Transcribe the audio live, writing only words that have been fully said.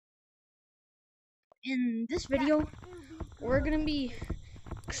In this video, we're gonna be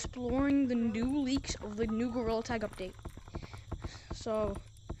exploring the new leaks of the new Gorilla Tag update. So,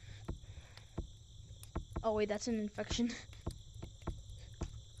 oh wait, that's an infection.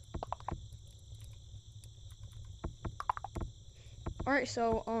 Alright,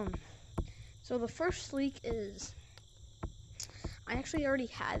 so the first leak is, I actually already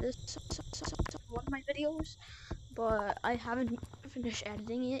had this in one of my videos, but I haven't finished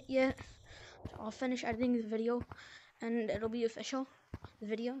editing it yet. So I'll finish editing the video, and it'll be official, the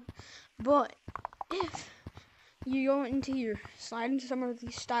video. But if you go into your slide into some of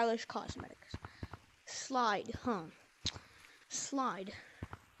these stylish cosmetics, slide.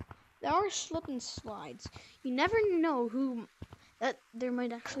 There are slip and slides. You never know that there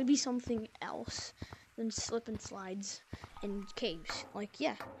might actually be something else than slip and slides in caves. Like,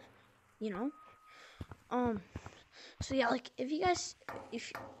 yeah, you know. So yeah, like if you guys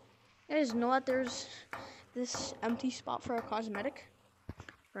know that there's this empty spot for a cosmetic,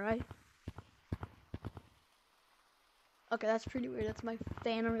 right? Okay, that's pretty weird. That's my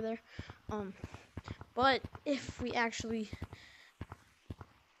fan over there. But if we actually,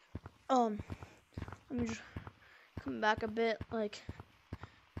 let me just come back a bit. Like,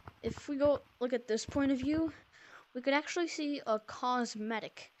 if we go look at this point of view, we could actually see a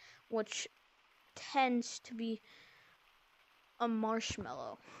cosmetic, which tends to be a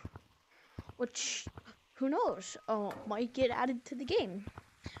marshmallow, which, who knows, might get added to the game.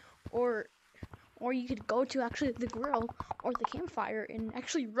 Or you could go to actually the grill or the campfire and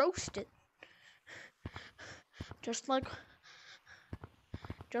actually roast it. Just like,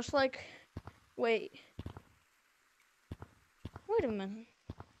 wait a minute.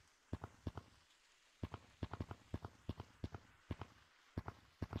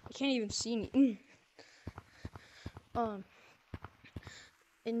 I can't even see me.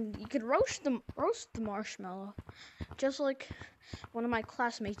 And you could roast the marshmallow, just like one of my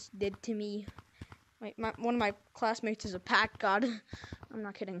classmates did to me. One of my classmates is a pack god. I'm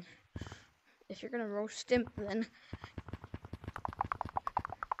not kidding. If you're gonna roast him, then,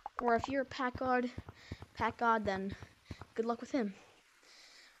 or if you're a pack god, then good luck with him.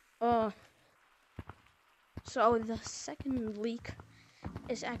 So the second leak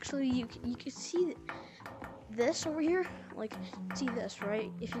is actually, you can see this over here. Like, see this,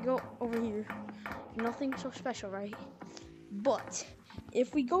 right? If you go over here, nothing so special, right? But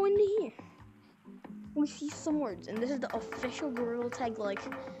if we go into here, we see some words, and this is the official Gorilla Tag like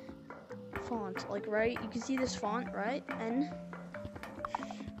font, like, right? You can see this font, right? And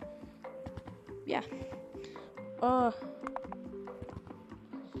yeah,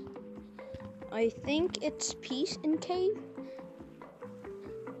 I think it's Peace in Cave.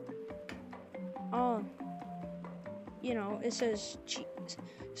 You know, it says cheese.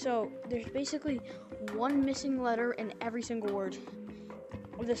 So there's basically one missing letter in every single word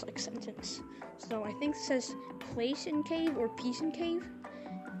of this like sentence. So I think it says place in cave or peace in cave.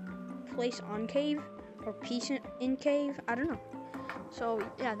 Place on cave or peace in cave. I don't know. So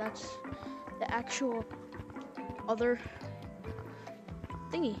yeah, that's the actual other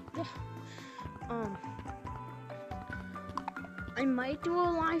thingy. Yeah. I might do a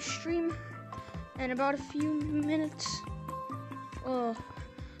live stream in about a few minutes,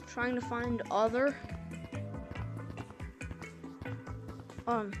 trying to find other,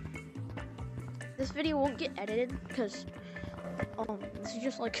 this video won't get edited, because, this is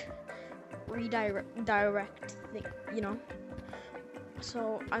just, like, direct thing, you know,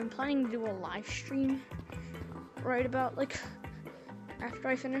 so I'm planning to do a live stream right about, like, after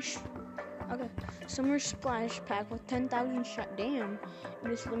I finish. Okay, Summer Splash Pack with 10,000 shot. Damn,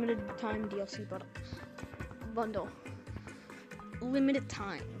 this limited time DLC bundle. Limited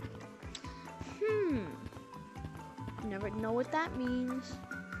time. Never know what that means.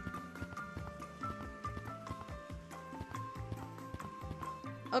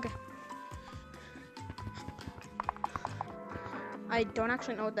 Okay. I don't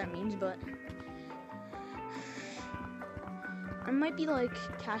actually know what that means, but I might be like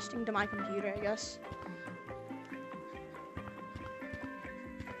casting to my computer, I guess.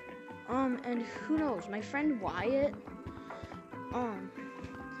 And who knows? My friend Wyatt,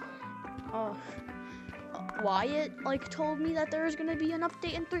 Wyatt like told me that there is gonna be an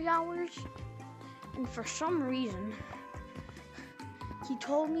update in 3 hours, and for some reason, he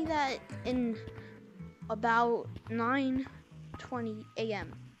told me that in about 9:20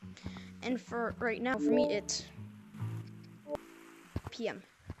 a.m. And for right now, for me, it's p.m.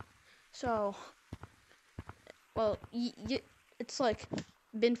 So, well, it's like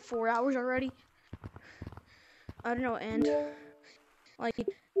been 4 hours already. I don't know, and like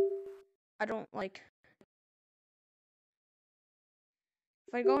I don't like.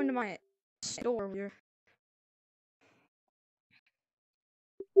 If I go into my store here,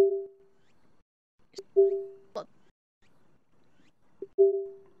 look,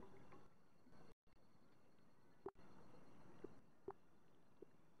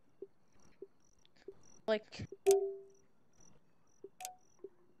 like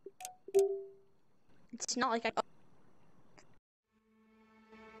it's not like I.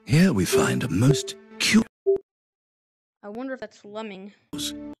 Here we find a most curious I wonder if that's lemming.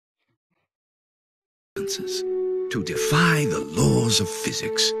 answers to defy the laws of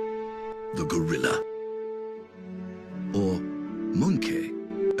physics. The gorilla, or monkey,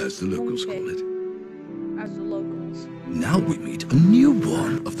 as the locals call it. As the locals. Now we meet a new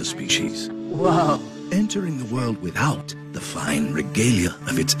one of the species. Wow. Entering the world without the fine regalia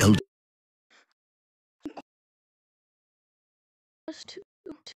of its elder.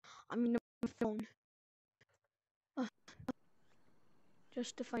 I mean, my phone.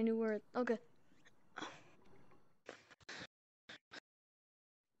 Just if I knew where it. Okay.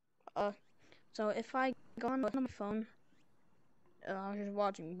 So if I go on my phone, I was just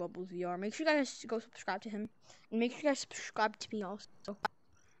watching Bubbles VR. Make sure you guys go subscribe to him, and make sure you guys subscribe to me also.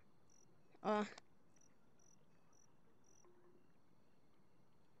 Uh.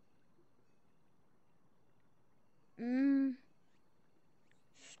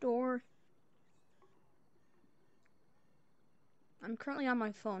 Store. I'm currently on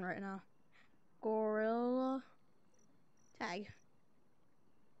my phone right now. Gorilla Tag.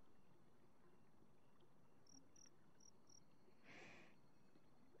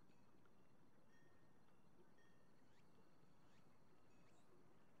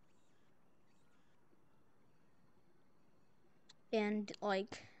 And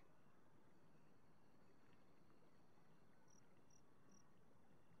like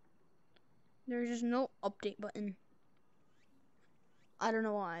there's just no update button. I don't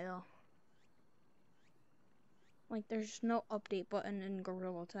know why though. Like there's just no update button in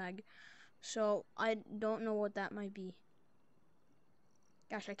Gorilla Tag. So I don't know what that might be.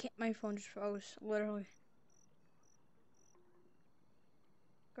 Gosh, I can't, my phone just froze, literally.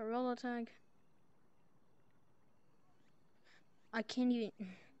 Gorilla Tag. I can't even,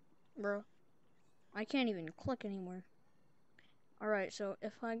 bro. I can't even click anymore. Alright, so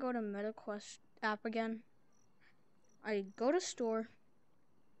if I go to MetaQuest app again, I go to store,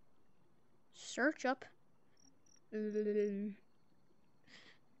 search up, Gorilla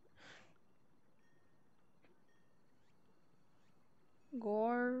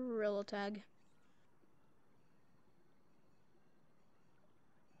Tag.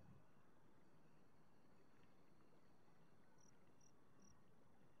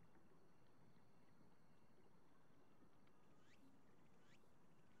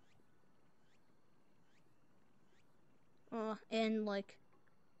 And like,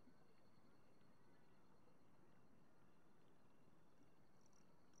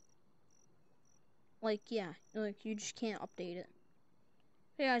 yeah, like you just can't update it.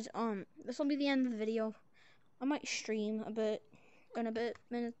 Hey guys, this will be the end of the video. I might stream a bit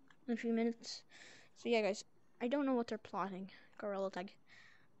in a few minutes. So yeah, guys, I don't know what they're plotting. Gorilla Tag.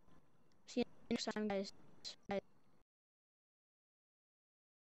 See you next time, guys. Bye.